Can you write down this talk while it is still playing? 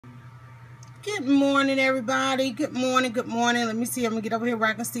Good morning, everybody. Good morning. Good morning. Let me see. I'm going to get over here where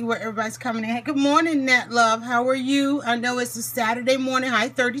I can see where everybody's coming in. Good morning, Nat Love. How are you? I know it's a Saturday morning. Hi,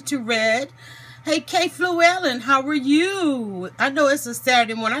 32 Red. Hey, Kay Fluellen. How are you? I know it's a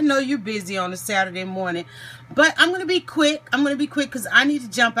Saturday morning. I know you're busy on a Saturday morning. But I'm going to be quick. I'm going to be quick because I need to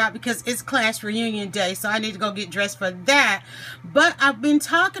jump out because it's class reunion day. So I need to go get dressed for that. But I've been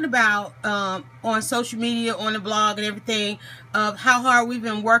talking about on social media, on the blog and everything, of how hard we've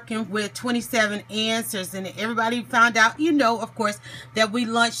been working with 27 Answers. And everybody found out, you know, of course, that we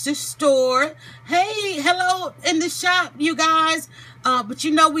launched the store. Hey, hello in the shop, you guys. But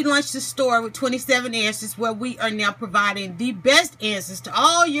you know, we launched the store with 27 Answers, where we are now providing the best answers to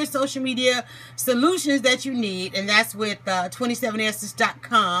all your social media solutions that you need. And that's with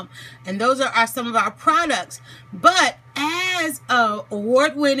 27answers.com. And those are some of our products. But as a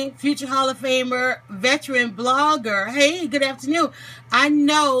award-winning future Hall of Famer veteran blogger, hey, good afternoon. I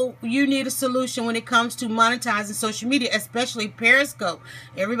know you need a solution when it comes to monetizing social media, especially Periscope.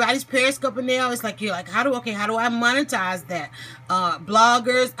 Everybody's Periscoping now. It's like, you're like, how do I monetize that?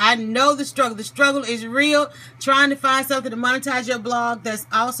 Bloggers, I know the struggle. The struggle is real. Trying to find something to monetize your blog that's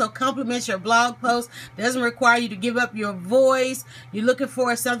also complements your blog post, doesn't require you to give up your voice. You're looking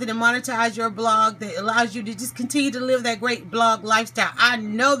for something to monetize your blog that allows you to just continue to live that great blog lifestyle. I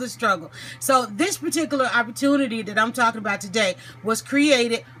know the struggle. So this particular opportunity that I'm talking about today was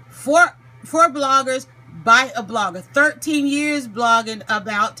created for bloggers by a blogger. 13 years blogging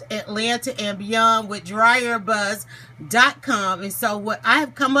about Atlanta and beyond with DryerBuzz.com. And so what I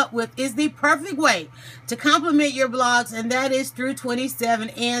have come up with is the perfect way to complement your blogs, and that is through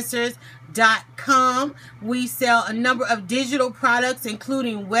 27answers.com. We sell a number of digital products,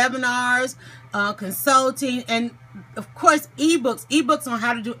 including webinars, consulting, and of course ebooks on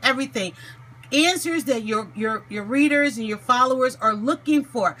how to do everything. Answers that your readers and your followers are looking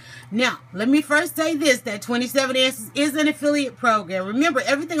for. Now, let me first say this, that 27 Answers is an affiliate program. Remember,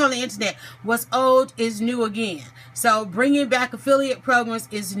 everything on the internet was old is new again. So bringing back affiliate programs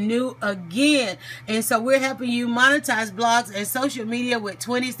is new again. And so we're helping you monetize blogs and social media with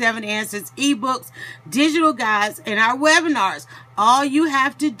 27 Answers, ebooks, digital guides, and our webinars. All you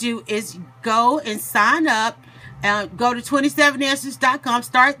have to do is go and sign up. Go to 27answers.com,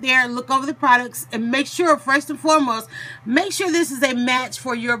 start there, look over the products, and make sure, first and foremost, make sure this is a match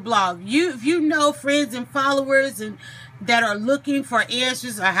for your blog. If you know friends and followers and that are looking for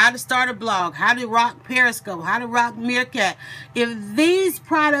answers on how to start a blog, how to rock Periscope, how to rock Meerkat, if these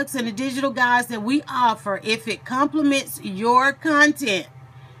products and the digital guides that we offer, if it complements your content,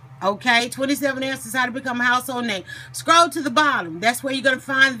 okay, 27 Answers, how to become a household name. Scroll to the bottom. That's where you're going to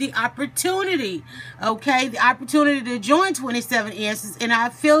find the opportunity, okay, the opportunity to join 27 Answers in our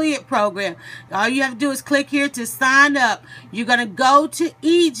affiliate program. All you have to do is click here to sign up. You're going to go to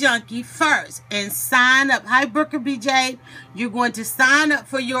eJunkie first and sign up. Hi, Brooker BJ. You're going to sign up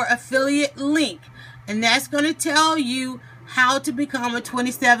for your affiliate link, and that's going to tell you how to become a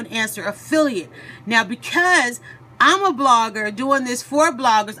 27 Answer affiliate. Now, because I'm a blogger doing this for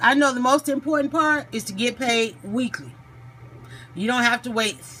bloggers, I know the most important part is to get paid weekly. You don't have to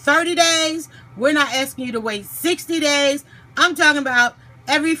wait 30 days. We're not asking you to wait 60 days. I'm talking about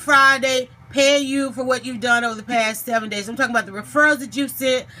every Friday, paying you for what you've done over the past 7 days. I'm talking about the referrals that you've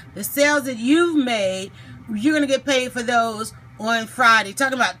sent, the sales that you've made. You're going to get paid for those on Friday.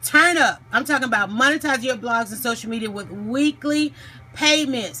 Talking about turn up. I'm talking about monetizing your blogs and social media with weekly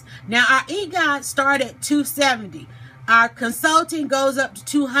payments. Now, our e-guides start at $270. Our consulting goes up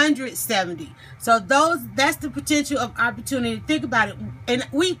to $270. So that's the potential of opportunity. Think about it. And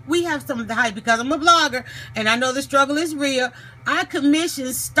we have some of the hype because I'm a blogger and I know the struggle is real. Our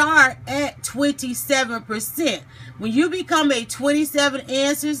commissions start at 27%. When you become a 27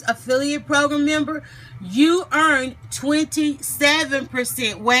 Answers affiliate program member, you earn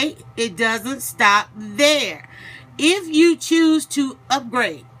 27%. Wait, it doesn't stop there. If you choose to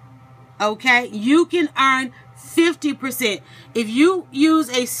upgrade, okay, you can earn 50%. If you use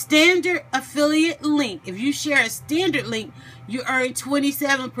a standard affiliate link, if you share a standard link, you earn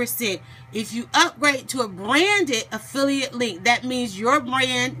 27%. If you upgrade to a branded affiliate link, that means your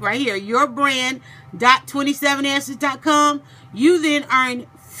brand, right here, your brand.27answers.com, you then earn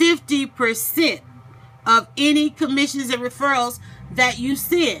 50% of any commissions and referrals that you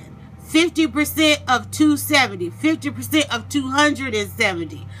send. 50% of 270, 50% of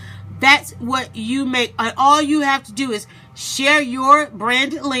 270. That's what you make. All you have to do is share your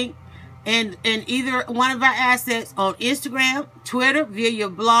branded link and either one of our assets on Instagram, Twitter, via your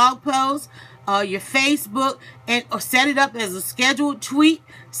blog post, your Facebook, and or set it up as a scheduled tweet.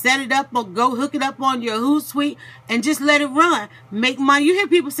 Set it up or go hook it up on your Hootsuite and just let it run. Make money. You hear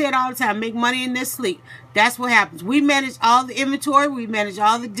people say it all the time, make money in their sleep. That's what happens. We manage all the inventory. We manage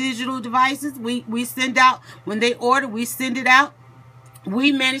all the digital devices. We send out, when they order, we send it out.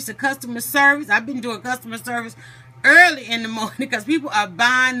 We manage the customer service. I've been doing customer service early in the morning because people are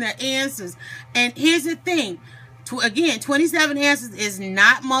buying their answers. And here's the thing. Again, 27 Answers is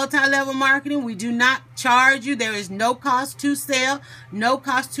not multi-level marketing. We do not charge you. There is no cost to sell, no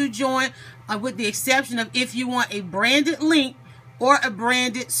cost to join, with the exception of if you want a branded link or a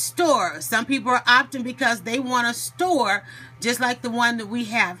branded store. Some people are opting because they want a store just like the one that we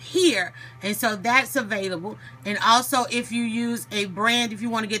have here. And so that's available. And also if you use a brand, if you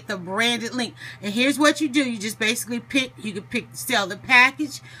want to get the branded link. And here's what you do. You just basically pick, you can sell the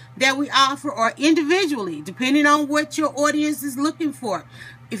package that we offer or individually, depending on what your audience is looking for.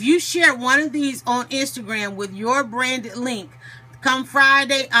 If you share one of these on Instagram with your branded link, come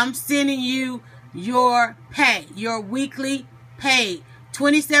Friday, I'm sending you your pay, your weekly pay,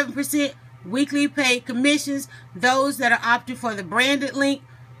 27% weekly pay commissions. Those that are opting for the branded link,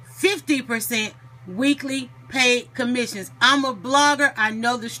 50% weekly pay commissions. I'm a blogger. I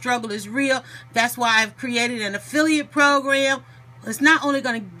know the struggle is real. That's why I've created an affiliate program. It's not only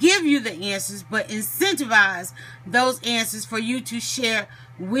going to give you the answers, but incentivize those answers for you to share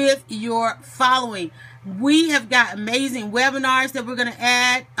with your following. We have got amazing webinars that we're going to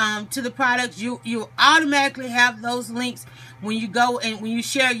add to the products. You automatically have those links when you go, and when you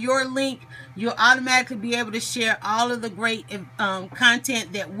share your link, you'll automatically be able to share all of the great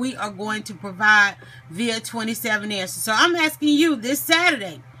content that we are going to provide via 27 Answers. So I'm asking you this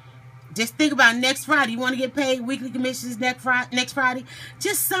Saturday, just think about next Friday. You want to get paid weekly commissions next Friday?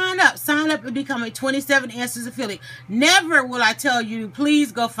 Just sign up. Sign up and become a 27 Answers affiliate. Never will I tell you,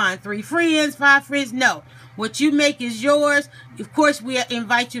 please go find 3 friends, 5 friends. No. What you make is yours. Of course, we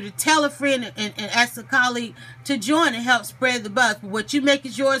invite you to tell a friend and ask a colleague to join and help spread the buzz. But what you make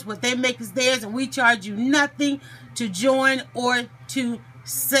is yours. What they make is theirs. And we charge you nothing to join or to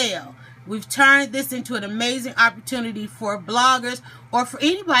sell. We've turned this into an amazing opportunity for bloggers or for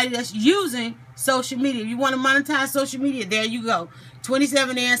anybody that's using social media. If you want to monetize social media, there you go.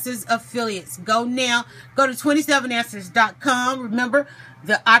 27 Answers affiliates. Go now. Go to 27answers.com. Remember,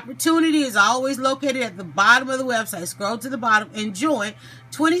 the opportunity is always located at the bottom of the website. Scroll to the bottom and join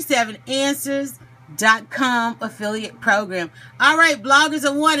 27answers.com affiliate program. All right, bloggers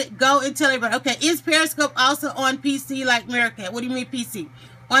are wanted. Go and tell everybody. Okay, is Periscope also on PC like Meerkat? What do you mean PC?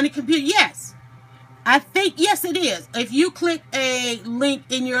 On the computer? Yes. I think, yes, it is. If you click a link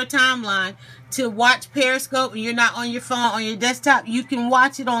in your timeline to watch Periscope and you're not on your phone, on your desktop, you can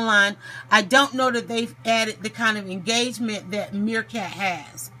watch it online. I don't know that they've added the kind of engagement that Meerkat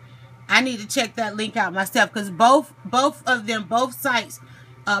has. I need to check that link out myself because both of them, both sites,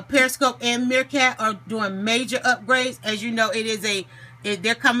 Periscope and Meerkat, are doing major upgrades. As you know,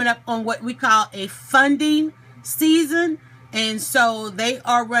 they're coming up on what we call a funding season. And so they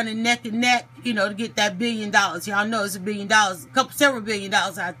are running neck and neck, you know, to get that $1 billion. Y'all know it's $1 billion, several $1 billion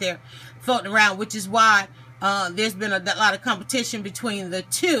out there floating around, which is why there's been a lot of competition between the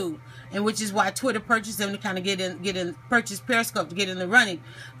two, and which is why Twitter purchased them to kind of purchase Periscope to get in the running.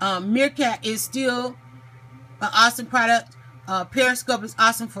 Meerkat is still an awesome product. Periscope is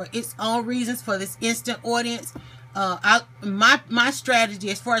awesome for its own reasons, for this instant audience. My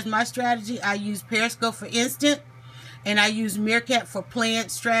strategy, as far as my strategy, I use Periscope for instant. And I use Meerkat for planned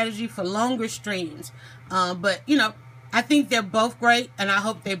strategy for longer streams. But, you know, I think they're both great. And I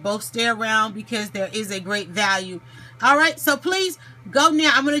hope they both stay around because there is a great value. All right. So please go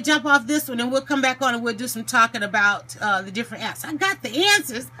now. I'm going to jump off this one and we'll come back on and we'll do some talking about the different apps. I got the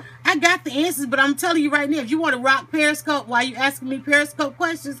answers. But I'm telling you right now, if you want to rock Periscope while you're asking me Periscope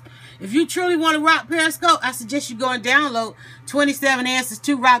questions, if you truly want to rock Periscope, I suggest you go and download 27 Answers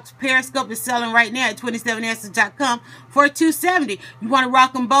to Rock. Periscope is selling right now at 27answers.com for $270. You want to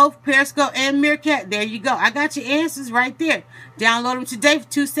rock them both, Periscope and Meerkat? There you go. I got your answers right there. Download them today for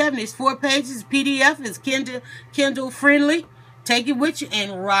 $270. It's 4 pages, PDF. It's Kindle friendly. Take it with you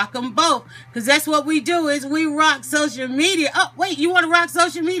and rock them both. Because that's what we do, is we rock social media. Oh, wait, you want to rock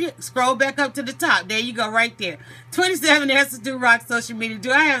social media? Scroll back up to the top. There you go, right there. 27 Answers to Rock Social Media.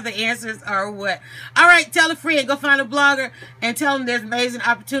 Do I have the answers or what? All right, tell a friend. Go find a blogger and tell them there's an amazing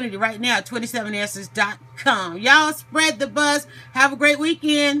opportunity right now at 27answers.com. Y'all spread the buzz. Have a great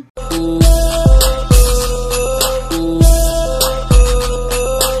weekend.